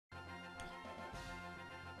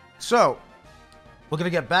So, we're going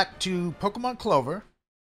to get back to Pokemon Clover.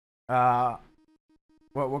 What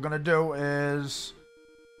we're going to do is...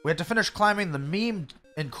 we have to finish climbing the Meme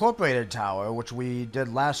Incorporated Tower, which we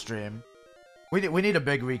did last stream. We need a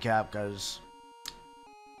big recap, because...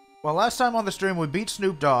 well, last time on the stream, we beat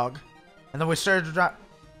Snoop Dogg, and then we started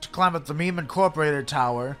to climb up the Meme Incorporated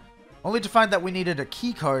Tower, only to find that we needed a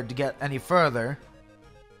key card to get any further.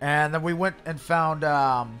 And then we went and found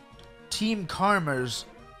Team Karma's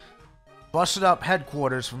busted up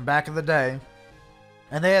headquarters from back in the day.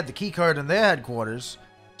 And they had the key card in their headquarters.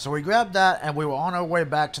 So we grabbed that and we were on our way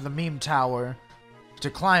back to the Meme Tower to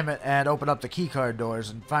climb it and open up the key card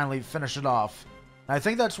doors and finally finish it off. And I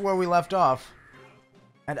think that's where we left off.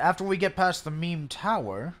 And after we get past the Meme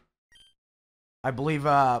Tower, I believe,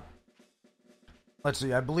 let's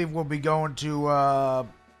see, I believe we'll be going to,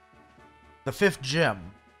 the 5th gym.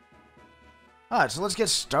 Alright, so let's get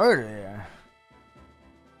started here.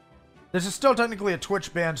 This is still technically a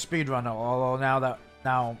Twitch banned speedrun, although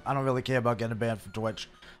now I don't really care about getting banned from Twitch.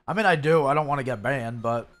 I mean, I do. I don't want to get banned,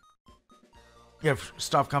 but if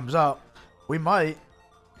stuff comes up, we might.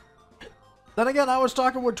 Then again, I was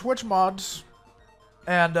talking with Twitch mods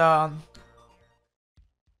and,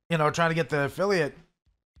 you know, trying to get the affiliate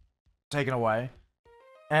taken away.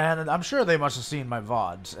 And I'm sure they must have seen my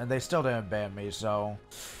VODs, and they still didn't ban me, so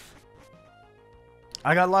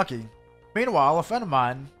I got lucky. Meanwhile, a friend of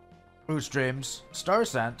mine who streams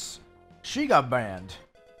StarSense, she got banned.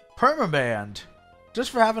 Permabanned. Just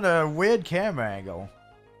for having a weird camera angle.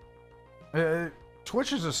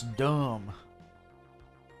 Twitch is just dumb.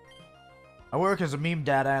 I work as a meme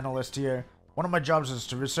data analyst here. One of my jobs is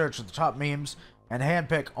to research the top memes and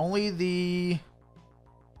handpick only the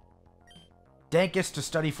dankest to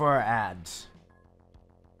study for our ads.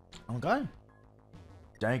 Okay.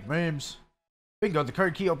 Dank memes. Bingo, the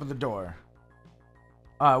card key opened the door.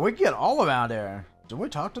 We can get all around here. Did we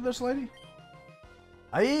talk to this lady?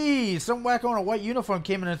 Hey, some wacko in a white uniform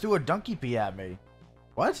came in and threw a donkey pee at me.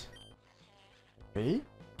 What? Pee?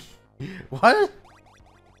 What?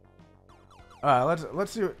 Alright,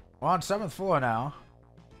 let's do it. We're on 7th floor now.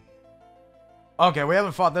 Okay, we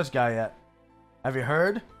haven't fought this guy yet. Have you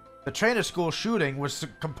heard? The trainer school shooting was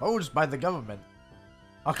composed by the government.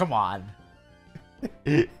 Oh, come on.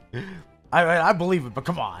 I believe it, but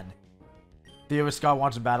come on. Theo Scott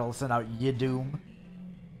wants a battle. Send out Yidoom.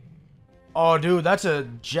 Oh, dude, that's a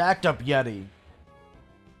jacked up Yeti.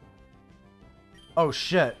 Oh,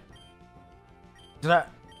 shit.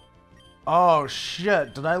 Oh,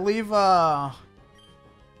 shit. Did I leave,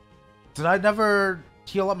 did I never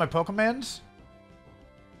heal up my Pokemons?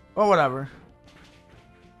 Oh, whatever.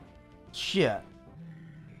 Shit.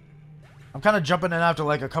 I'm kind of jumping in after,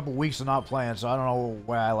 like, a couple weeks of not playing, so I don't know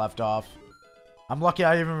where I left off. I'm lucky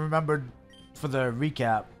I even remembered for the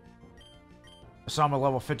recap. Sama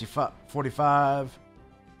level 45.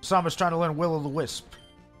 Sama's trying to learn Will-O-the-Wisp.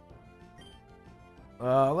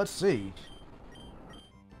 Let's see.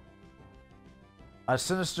 A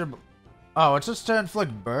sinister... oh, it's just to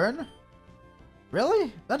inflict burn?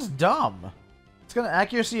 Really? That's dumb. It's got an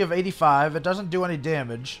accuracy of 85. It doesn't do any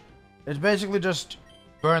damage. It's basically just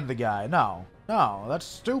burn the guy. No, that's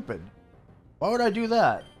stupid. Why would I do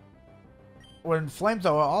that? When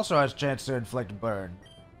Flamethrower also has a chance to inflict burn.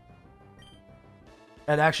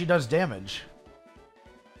 It actually does damage.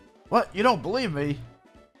 What? You don't believe me?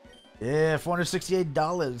 Yeah,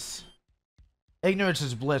 $468. Ignorance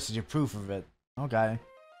is bliss is your proof of it. Okay.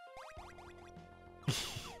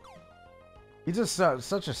 He's just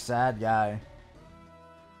such a sad guy.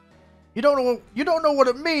 You don't know what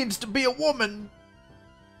it means to be a woman.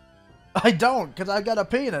 I don't, because I got a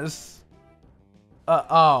penis.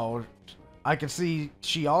 Oh. I can see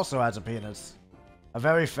she also has a penis. A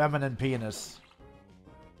very feminine penis.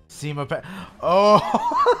 Oh!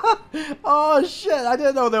 Oh, shit. I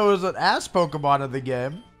didn't know there was an ass Pokemon in the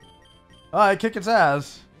game. Alright, kick its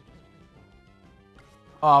ass.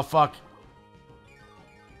 Oh, fuck.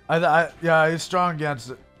 Yeah, he's strong against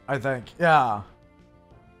it, I think. Yeah.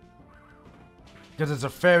 Because it's a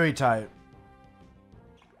fairy type.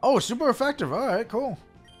 Oh, super effective. Alright, cool.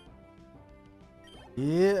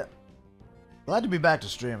 Yeah. Glad to be back to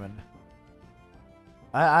streaming.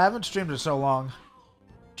 I haven't streamed in so long.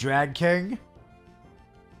 Drag King?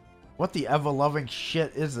 What the ever-loving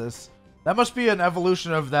shit is this? That must be an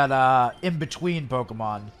evolution of that, in-between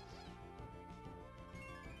Pokemon.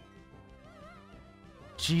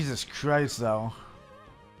 Jesus Christ, though.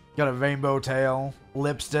 Got a rainbow tail.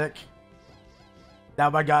 Lipstick.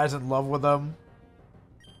 Now my guy's in love with him.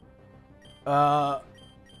 I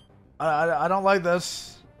don't like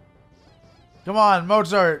this. Come on,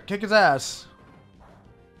 Mozart, kick his ass.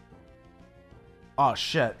 Oh,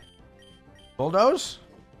 shit. Bulldoze?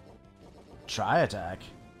 Try attack.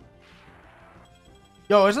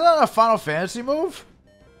 Yo, isn't that a Final Fantasy move?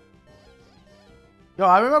 Yo,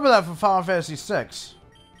 I remember that from Final Fantasy VI.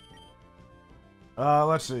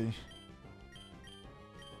 Let's see.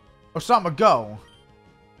 Osama, go.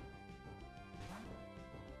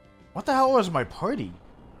 What the hell was my party?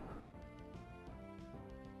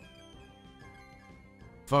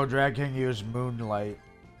 Foe Drag King used Moonlight.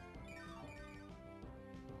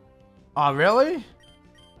 Oh, really?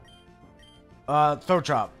 Throat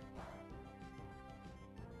Chop.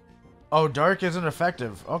 Oh, Dark isn't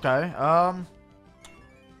effective. Okay, I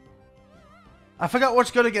forgot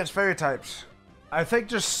what's good against fairy types. I think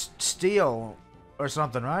just Steel or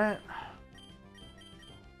something, right?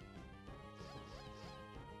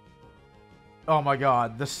 Oh my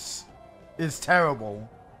god, this is terrible.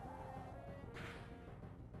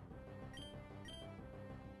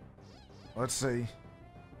 Let's see.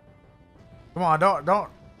 Come on,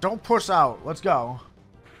 don't push out. Let's go.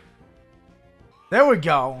 There we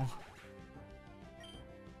go.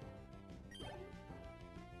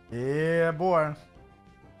 Yeah, boy.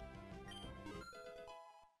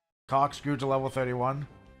 Corkscrew to level 31.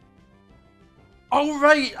 Oh,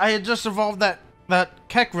 right! I had just evolved that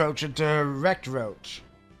Keck Roach into Wrecked Roach.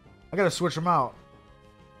 I gotta switch them out.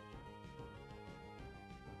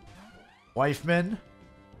 Wifeman.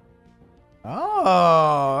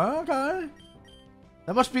 Oh, okay.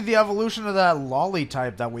 That must be the evolution of that lolly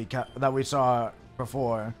type that we saw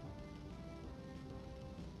before.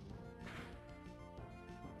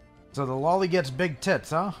 So the lolly gets big tits,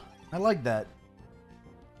 huh? I like that.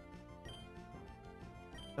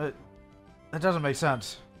 That doesn't make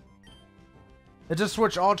sense. It just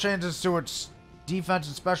switched all changes to its defense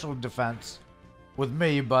and special defense with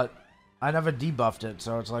me, but I never debuffed it,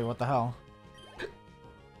 so it's like, what the hell?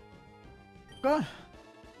 Okay.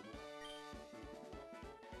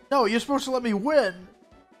 No, you're supposed to let me win!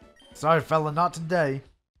 Sorry, fella, not today.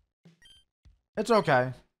 It's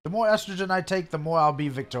okay. The more estrogen I take, the more I'll be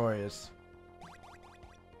victorious.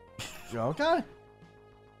 Okay.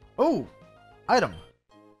 Ooh! Item.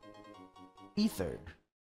 Ether.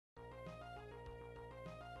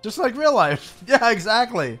 Just like real life. Yeah,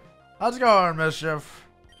 exactly. How's it going, Mischief?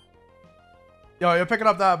 Yo, you're picking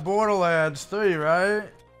up that Borderlands 3, right?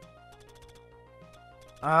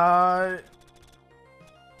 I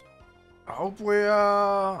hope we,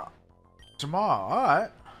 tomorrow.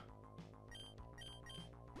 Alright.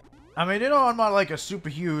 I mean, you know, I'm not like a super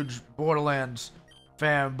huge Borderlands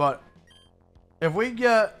fan, but if we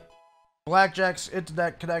get Blackjack's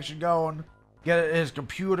internet connection going, get his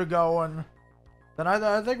computer going, then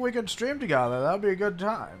I think we could stream together. That'd be a good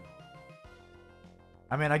time.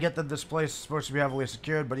 I mean, I get that this place is supposed to be heavily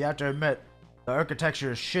secured, but you have to admit, the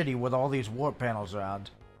architecture is shitty with all these warp panels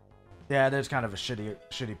around. Yeah, it is kind of a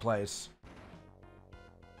shitty place.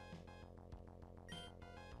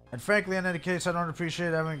 And frankly, in any case, I don't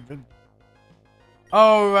appreciate having...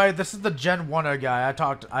 Oh, right, this is the Gen 1er guy.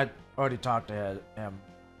 I already talked to him.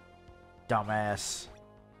 Dumbass.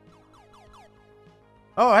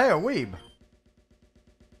 Oh, hey, a weeb.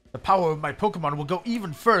 The power of my Pokemon will go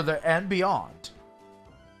even further and beyond.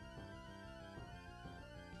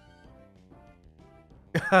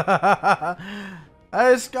 Hey,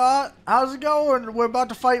 Scott. How's it going? We're about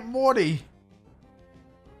to fight Morty.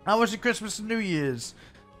 How was your Christmas and New Year's?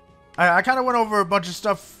 I kind of went over a bunch of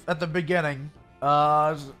stuff at the beginning.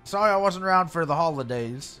 Sorry I wasn't around for the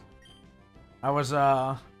holidays. I was,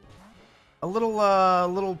 a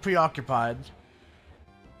little preoccupied.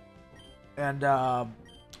 And, I'm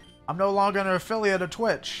no longer an affiliate of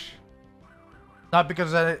Twitch. Not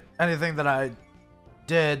because of anything that I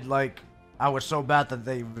did, like, I was so bad that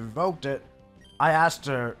they revoked it. I asked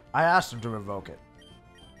them to revoke it.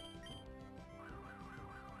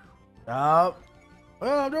 Well,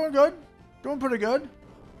 I'm doing good. Doing pretty good.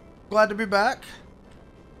 Glad to be back.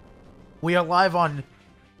 We are live on...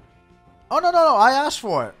 Oh, no, I asked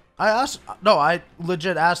for it. I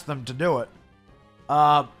legit asked them to do it.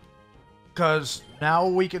 Because now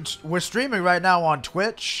we're streaming right now on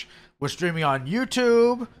Twitch. We're streaming on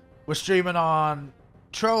YouTube. We're streaming on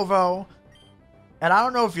Trovo. And I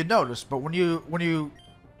don't know if you noticed, but when you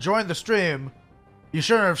joined the stream, you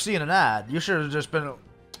shouldn't have seen an ad. You should have just been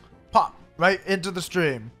pop right into the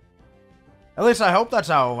stream. At least I hope that's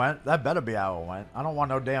how it went. That better be how it went. I don't want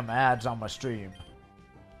no damn ads on my stream.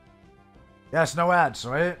 Yes, no ads,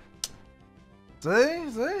 right?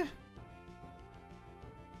 See?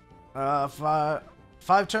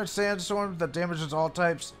 5-turn sandstorm that damages all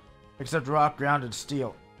types except rock, ground, and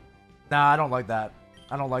steel. Nah, I don't like that.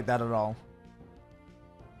 I don't like that at all.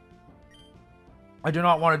 I do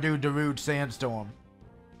not want to do Darude Sandstorm.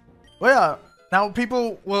 Well, yeah, now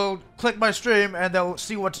people will click my stream and they'll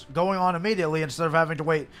see what's going on immediately instead of having to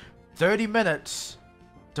wait 30 minutes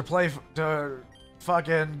to to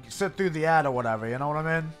fucking sit through the ad or whatever, you know what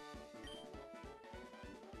I mean?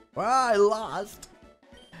 Well, I lost.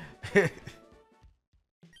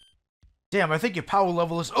 Damn, I think your power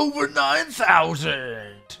level is over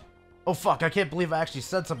 9,000! Oh fuck, I can't believe I actually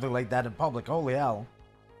said something like that in public, holy hell.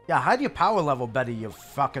 Yeah, hide your power level, Betty, you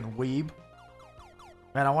fucking weeb.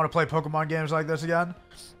 Man, I want to play Pokemon games like this again.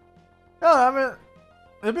 Yeah, I mean,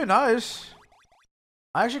 it'd be nice.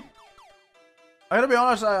 I gotta be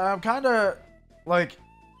honest, I'm kind of, like,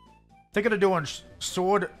 thinking of doing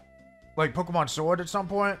Sword, like Pokemon Sword at some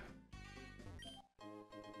point.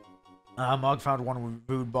 Mug found one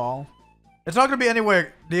Rude Ball. It's not gonna be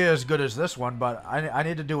anywhere near as good as this one, but I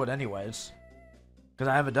need to do it anyways. Because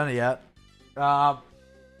I haven't done it yet. But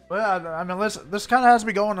yeah, I mean, this kind of has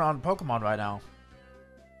me going on Pokemon right now.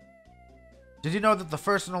 Did you know that the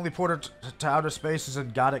first and only portal to outer space is in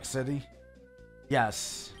Goddic City?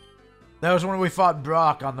 Yes. That was when we fought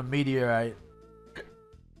Brock on the meteorite.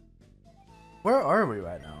 Where are we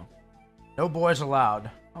right now? No boys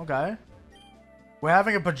allowed. Okay. We're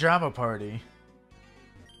having a pajama party.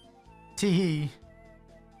 Teehee.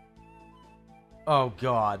 Oh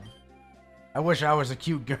god. I wish I was a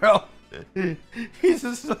cute girl. He's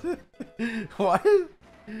just... What?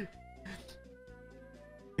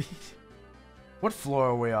 What floor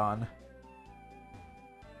are we on?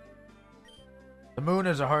 The moon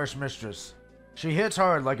is a harsh mistress. She hits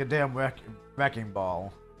hard like a damn wrecking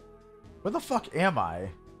ball. Where the fuck am I?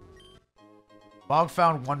 Bog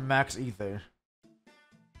found one max ether.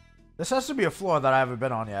 This has to be a floor that I haven't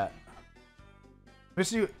been on yet. Let me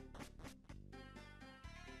see.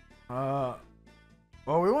 Well,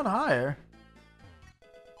 we went higher.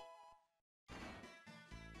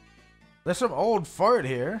 There's some old fart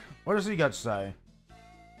here. What does he got to say?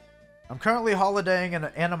 I'm currently holidaying in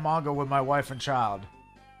Anamanga with my wife and child.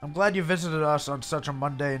 I'm glad you visited us on such a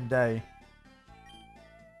mundane day.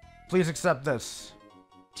 Please accept this.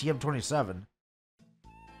 TM27.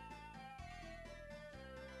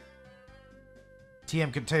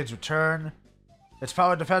 TM contains return. Its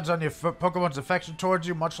power depends on your Pokemon's affection towards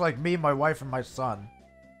you, much like me, my wife, and my son.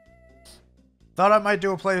 Thought I might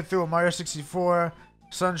do a playthrough of Mario 64,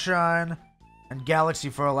 Sunshine, and Galaxy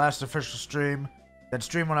for our last official stream. Then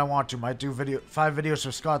stream when I want to. Might do 5 videos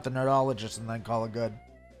for Scott the Nerdologist and then call it good.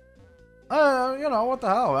 You know, what the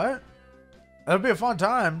hell, right? It'll be a fun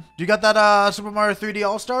time. Do you got that Super Mario 3D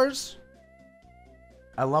All-Stars?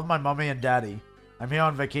 I love my mommy and daddy. I'm here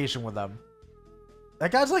on vacation with them.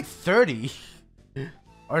 That guy's like 30.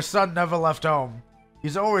 Our son never left home.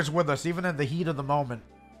 He's always with us, even in the heat of the moment.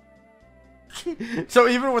 So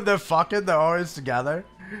even when they're fucking, they're always together.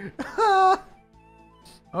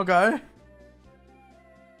 Okay.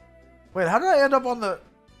 Wait, how did I end up on the...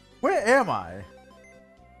 Where am I?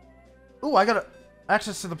 Ooh, I got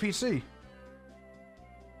access to the PC.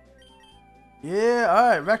 Yeah,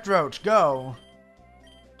 alright, Wrecked Roach, go.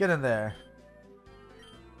 Get in there.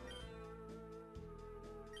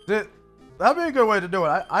 That'd be a good way to do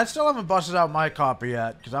it. I still haven't busted out my copy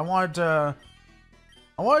yet, because I wanted to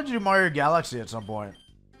do Mario Galaxy at some point.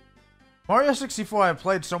 Mario 64 I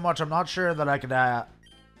played so much, I'm not sure that I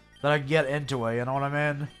could get into it, you know what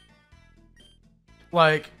I mean?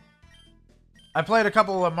 Like, I played a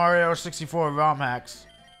couple of Mario 64 ROM hacks,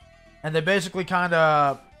 and they basically kind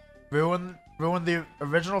of ruined the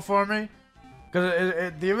original for me,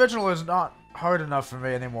 because the original is not hard enough for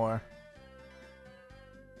me anymore.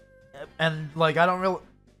 And like, I mean,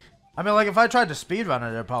 like, if I tried to speedrun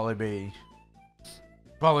it, it'd probably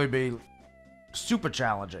be super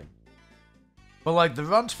challenging. But like, the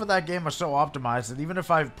runs for that game are so optimized that even if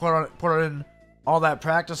I put in all that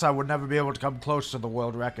practice, I would never be able to come close to the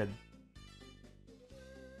world record.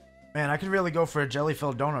 Man, I could really go for a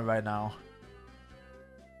jelly-filled donut right now.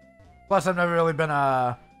 Plus, I've never really been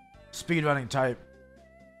a speedrunning type.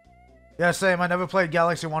 Yeah, same. I never played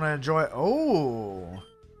Galaxy. Want to enjoy it. Oh,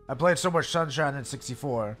 I played so much Sunshine in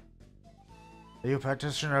 64. Are you a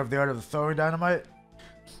practitioner of the art of throwing dynamite?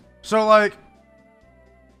 So, like,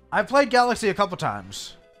 I played Galaxy a couple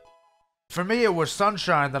times. For me, it was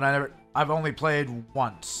Sunshine that I've only played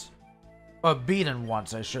once. Or beaten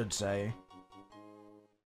once, I should say.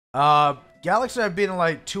 Galaxy I've beaten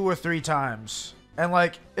like 2 or 3 times. And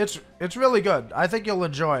like, it's really good. I think you'll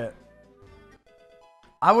enjoy it.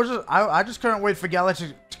 I just couldn't wait for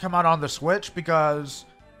Galaxy to come out on the Switch, because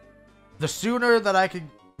the sooner that I could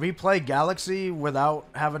replay Galaxy without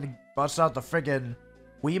having to bust out the friggin'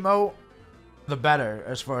 Wiimote, the better,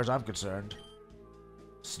 as far as I'm concerned.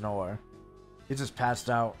 snore. He just passed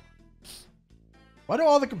out. Why do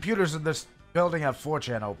all the computers in this building have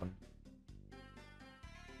 4chan open?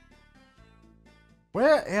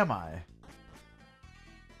 Where am I?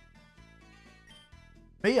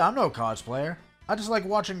 Me, I'm no cosplayer. I just like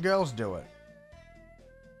watching girls do it.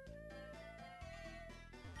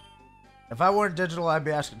 If I weren't digital, I'd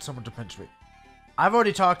be asking someone to pinch me. I've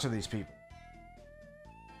already talked to these people.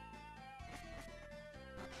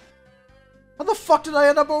 How the fuck did I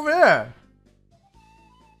end up over here?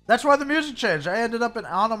 That's why the music changed. I ended up in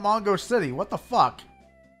Anamongo City. What the fuck?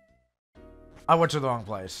 I went to the wrong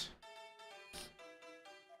place.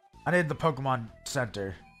 I need the Pokemon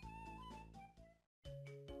Center.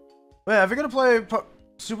 But yeah, if you're gonna play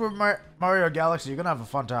Super Mario Galaxy, you're gonna have a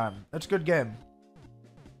fun time. It's a good game.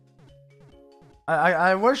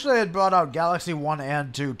 I wish they had brought out Galaxy 1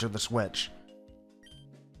 and 2 to the Switch.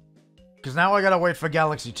 Because now I gotta wait for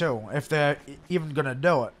Galaxy 2, if they're even gonna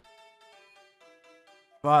do it.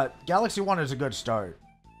 But Galaxy 1 is a good start.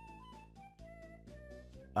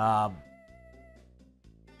 Let's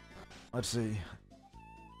see.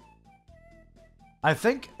 I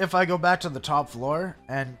think if I go back to the top floor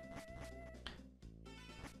and...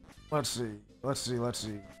 Let's see.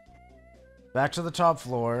 Back to the top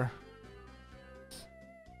floor.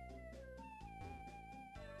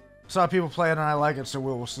 Saw people playing and I like it, so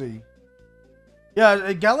we'll see.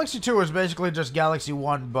 Yeah, Galaxy 2 is basically just Galaxy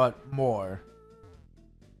 1, but more.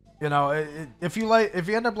 You know, if you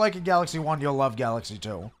end up liking Galaxy 1, you'll love Galaxy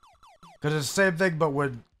 2. Because it's the same thing, but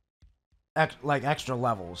with extra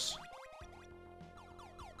levels.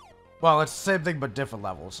 Well, it's the same thing, but different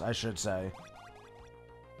levels, I should say.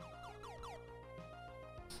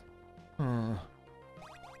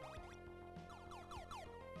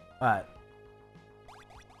 Alright.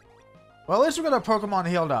 Well, at least we got our Pokemon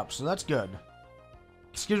healed up, so that's good.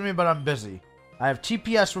 Excuse me, but I'm busy. I have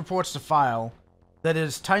TPS reports to file. That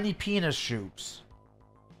is tiny penis shoots.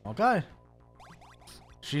 Okay.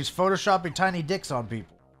 She's photoshopping tiny dicks on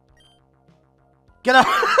people. Get out!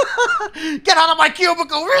 Get out of my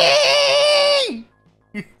cubicle!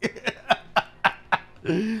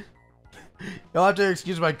 You'll have to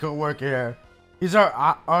excuse my coworker here. He's our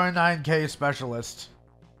R9K specialist.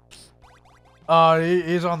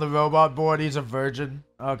 He's on the robot board. He's a virgin.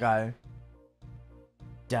 Okay.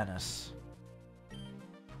 Dennis.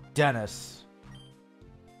 Dennis.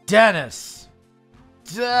 Dennis!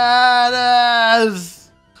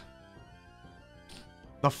 Dennis!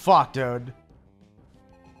 The fuck, dude?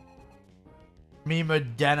 Mima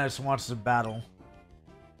Dennis wants to battle.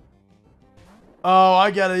 Oh,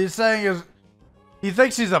 I get it. He's saying his... He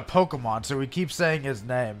thinks he's a Pokemon, so he keeps saying his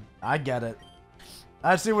name. I get it.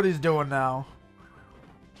 I see what he's doing now.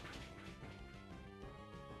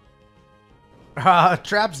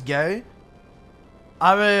 Trap's gay?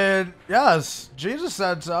 I mean, yes. Jesus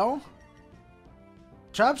said so.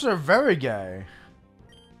 Traps are very gay.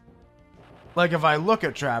 Like, if I look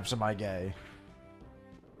at traps, am I gay?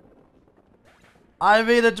 I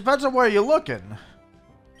mean, it depends on where you're looking.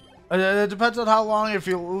 It depends on how long if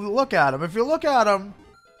you look at them. If you look at them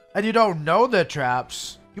and you don't know they're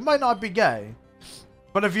traps, you might not be gay.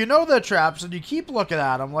 But if you know they're traps and you keep looking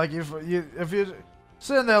at them, like if you're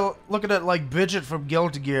sitting there looking at like Bridget from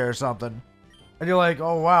Guilty Gear or something, and you're like,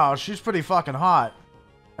 oh wow, she's pretty fucking hot.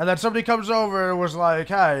 And then somebody comes over and was like,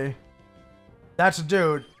 hey, that's a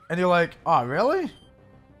dude. And you're like, oh really?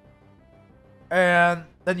 And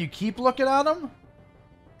then you keep looking at him?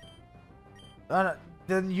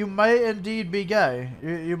 Then you might indeed be gay.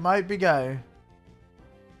 You might be gay.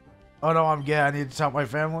 Oh no, I'm gay. I need to tell my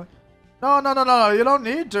family. No. You don't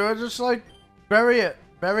need to. Just like bury it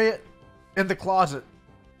in the closet.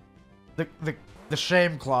 The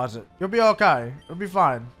shame closet. You'll be okay. You'll be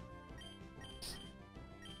fine.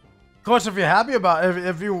 Of course, if you're happy about it,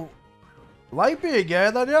 if you like being gay,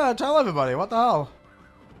 then yeah, tell everybody. What the hell?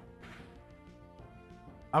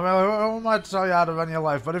 I mean, who might tell you how to run your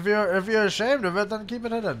life? But if you're ashamed of it, then keep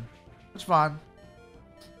it hidden. It's fine.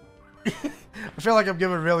 I feel like I'm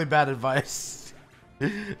giving really bad advice.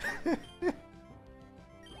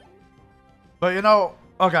 But you know,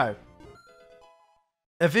 okay.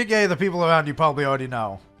 If you're gay, the people around you probably already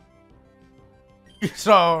know.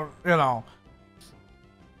 So, you know.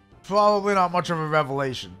 Probably not much of a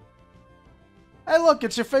revelation. Hey look,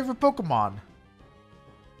 it's your favorite Pokemon.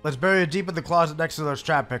 Let's bury it deep in the closet next to those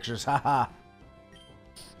trap pictures, haha.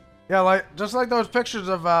 Yeah, just like those pictures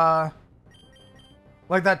of,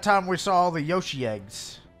 like that time we saw all the Yoshi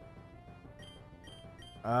eggs.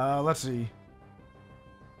 Let's see.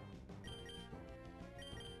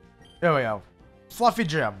 There we go. Fluffy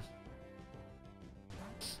Gym.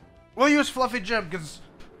 We'll use Fluffy Gym because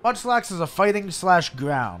Munchlax is a fighting slash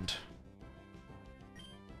ground.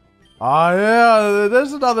 Oh yeah,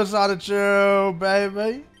 there's another Sonichu,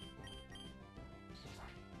 baby.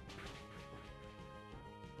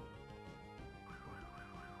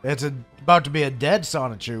 It's about to be a dead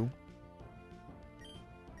Sonichu.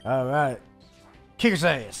 Alright. Kick his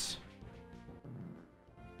ass.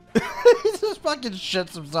 He just fucking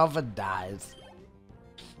shits himself and dies.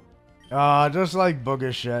 Just like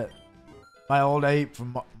booger shit. My old ape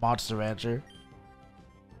from Monster Rancher.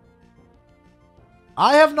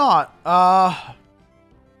 I have not. I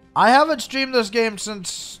haven't streamed this game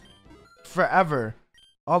since forever.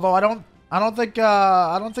 Although I don't think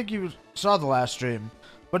you saw the last stream.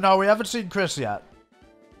 But no, we haven't seen Chris yet.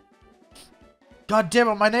 God damn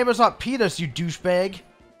it, my name is not Petus, you douchebag.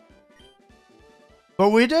 But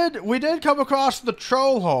we did come across the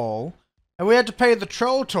troll hole, and we had to pay the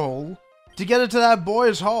troll toll to get into that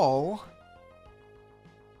boy's hole.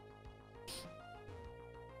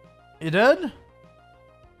 You did?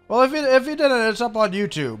 Well, if you didn't, it's up on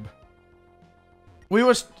YouTube. We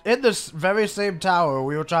were in this very same tower.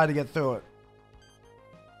 We were trying to get through it.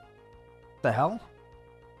 The hell?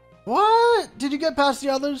 What? Did you get past the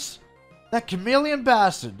others? That chameleon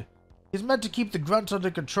bastard. He's meant to keep the grunts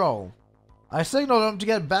under control. I signaled him to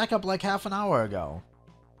get back up like half an hour ago.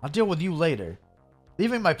 I'll deal with you later.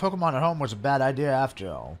 Leaving my Pokemon at home was a bad idea after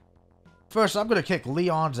all. First, I'm gonna kick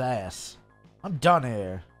Leon's ass. I'm done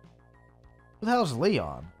here. Who the hell's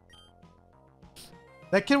Leon?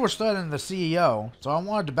 That kid was threatening the CEO, so I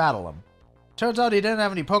wanted to battle him. Turns out he didn't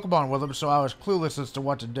have any Pokemon with him, so I was clueless as to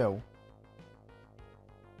what to do.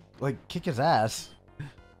 Like, kick his ass.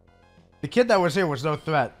 The kid that was here was no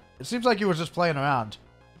threat. It seems like he was just playing around.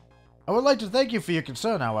 I would like to thank you for your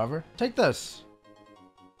concern, however. Take this.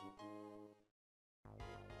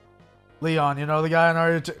 Leon, you know the guy in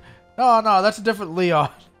our... No, that's a different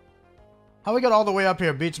Leon. How we got all the way up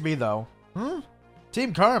here beats me, though. Hmm?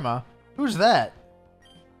 Team Karma? Who's that?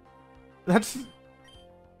 That's...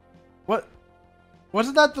 What?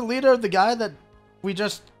 Wasn't that the leader of the guy that we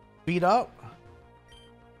just beat up?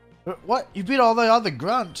 What? You beat all the other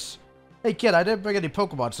grunts? Hey kid, I didn't bring any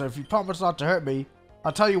Pokemon, so if you promise not to hurt me,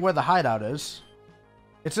 I'll tell you where the hideout is.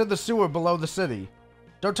 It's in the sewer below the city.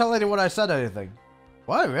 Don't tell anyone I said anything.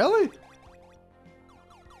 What, really?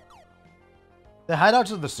 The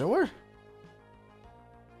hideout's in the sewer?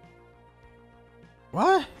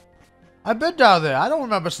 What? I've been down there. I don't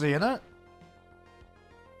remember seeing it.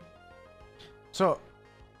 So...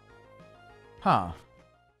 Huh.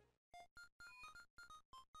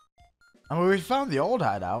 I mean, we found the old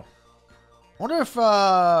hideout. Wonder if,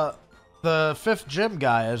 the 5th gym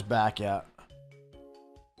guy is back yet.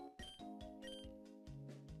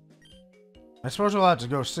 I suppose we'll have to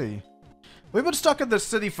go see. We've been stuck in this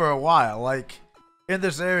city for a while, like, in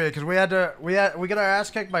this area, because we got our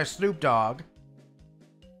ass kicked by Snoop Dogg.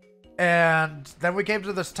 And then we came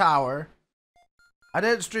to this tower. I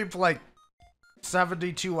didn't stream for like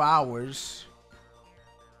 72 hours.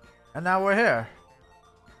 And now we're here.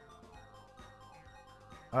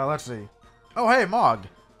 Let's see. Oh, hey, Mog.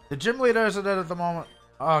 The gym leader isn't in at the moment.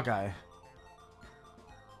 Okay.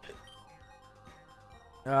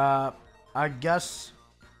 I guess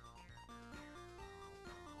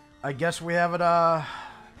we haven't, got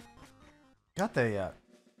there yet.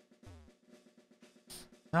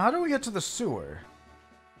 Now, how do we get to the sewer?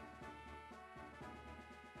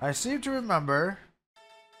 I seem to remember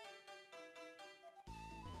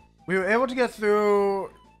we were able to get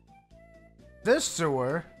through this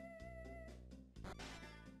sewer,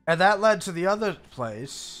 and that led to the other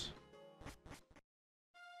place.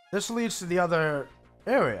 This leads to the other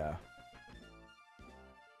area.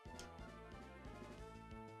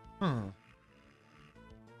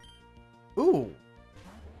 Ooh.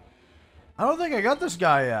 I don't think I got this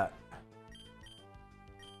guy yet.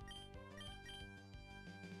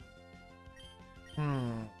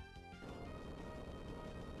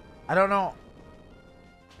 I don't know.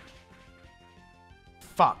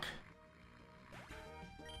 Fuck.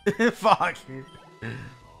 Fuck.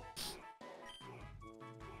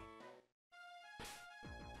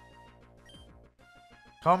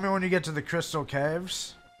 Call me when you get to the Crystal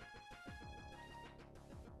Caves.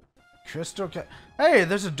 Crystal Cave. Hey,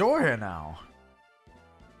 there's a door here now.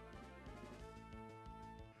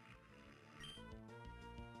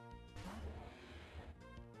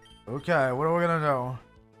 Okay, what are we gonna do?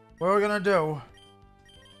 What are we gonna do?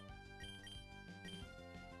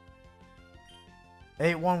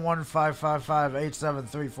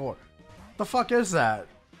 811-555-8734. The fuck is that?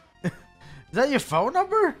 Is that your phone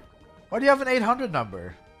number? Why do you have an 800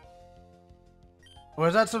 number? Or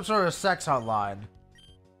is that some sort of sex hotline?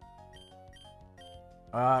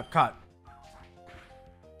 Cut.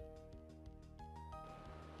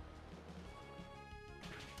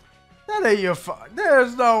 That ain't your phone.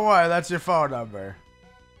 There's no way that's your phone number.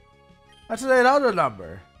 That's an 800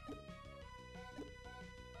 number.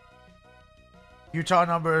 Utah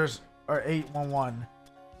numbers are 811.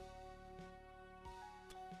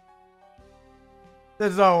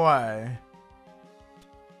 There's no way.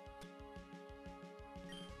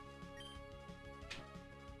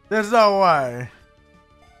 There's no way.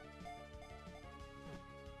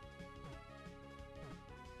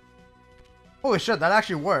 Holy shit, that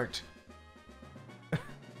actually worked.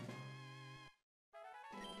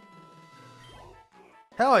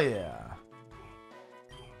 Hell yeah.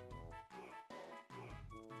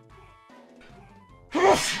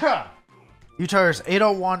 Utah is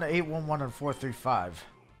 801, 811, and 435.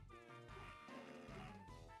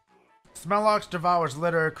 Smelox devours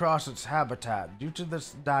litter across its habitat. Due to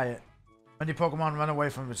this diet, many Pokemon run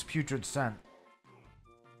away from its putrid scent.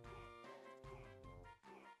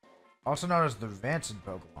 Also known as the Rancid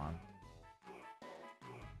Pokemon.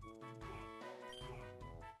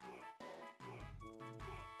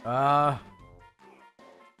 I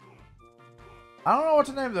don't know what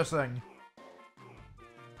to name this thing.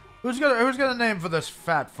 Who's gonna name for this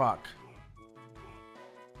fat fuck?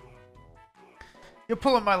 You're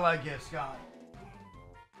pulling my leg here, Scott.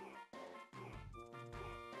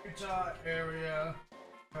 Utah area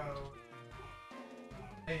code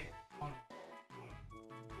 811.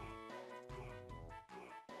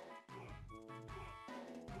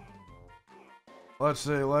 Let's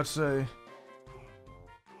see.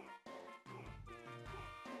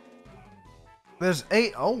 There's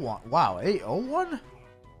 801. Wow, 801?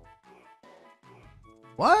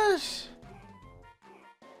 What?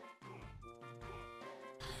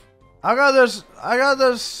 I got this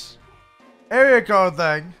area code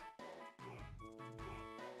thing.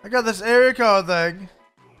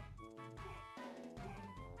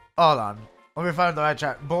 Hold on. Let me find the right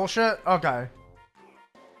chat. Bullshit? Okay.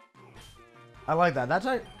 I like that. That's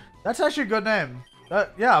actually a good name.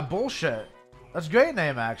 Yeah, bullshit. That's a great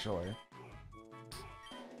name, actually.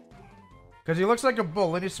 Because he looks like a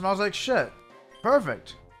bull and he smells like shit.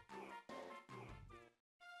 Perfect.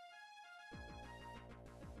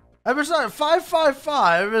 And besides,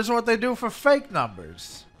 555 is what they do for fake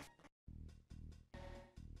numbers.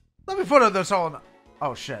 Let me put in this whole...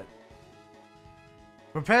 Oh, shit.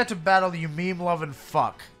 Prepare to battle, you meme-loving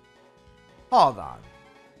fuck. Hold on.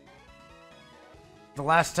 The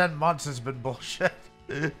last 10 months has been bullshit.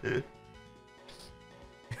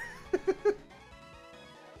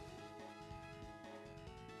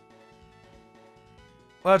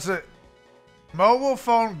 Let's see. Mobile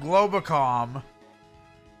phone Globacom,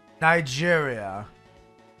 Nigeria.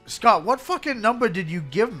 Scott, what fucking number did you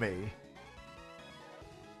give me?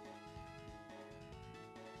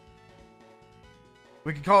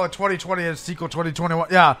 We can call it 2020 and sequel 2021.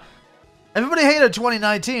 Yeah. Everybody hated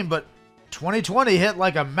 2019, but 2020 hit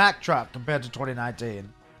like a Mack truck compared to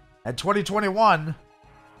 2019. And 2021,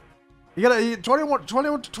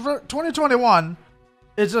 2021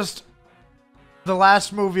 is just the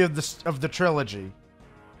last movie of the trilogy.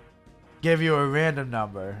 Give you a random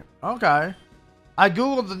number. Okay. I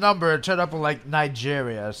googled the number and turned up with like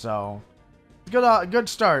Nigeria, so good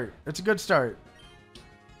start. It's a good start.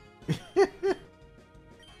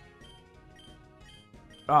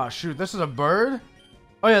 Oh shoot, this is a bird?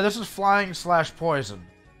 Oh yeah, this is flying / poison.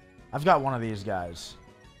 I've got one of these guys.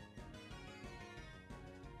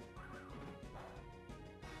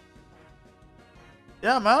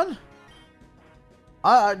 Yeah, man.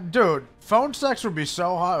 Dude, phone sex would be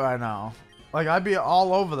so hot right now. Like, I'd be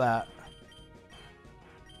all over that.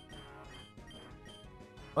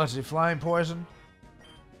 Let's see, flying poison.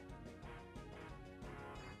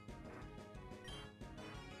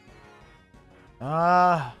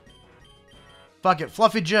 Fuck it,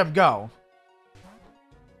 Fluffy Jim, go.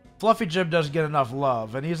 Fluffy Jim doesn't get enough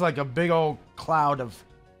love, and he's like a big old cloud of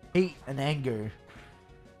hate and anger.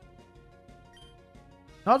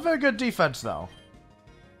 Not very good defense, though.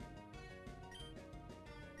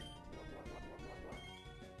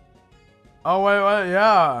 Oh, wait,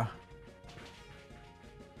 yeah.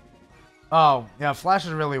 Oh, yeah, Flash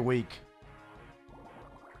is really weak.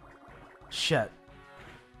 Shit.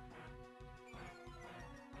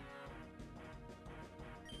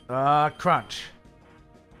 Crunch.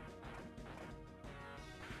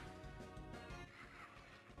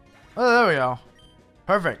 Oh, there we go.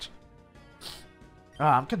 Perfect.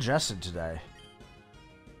 I'm congested today.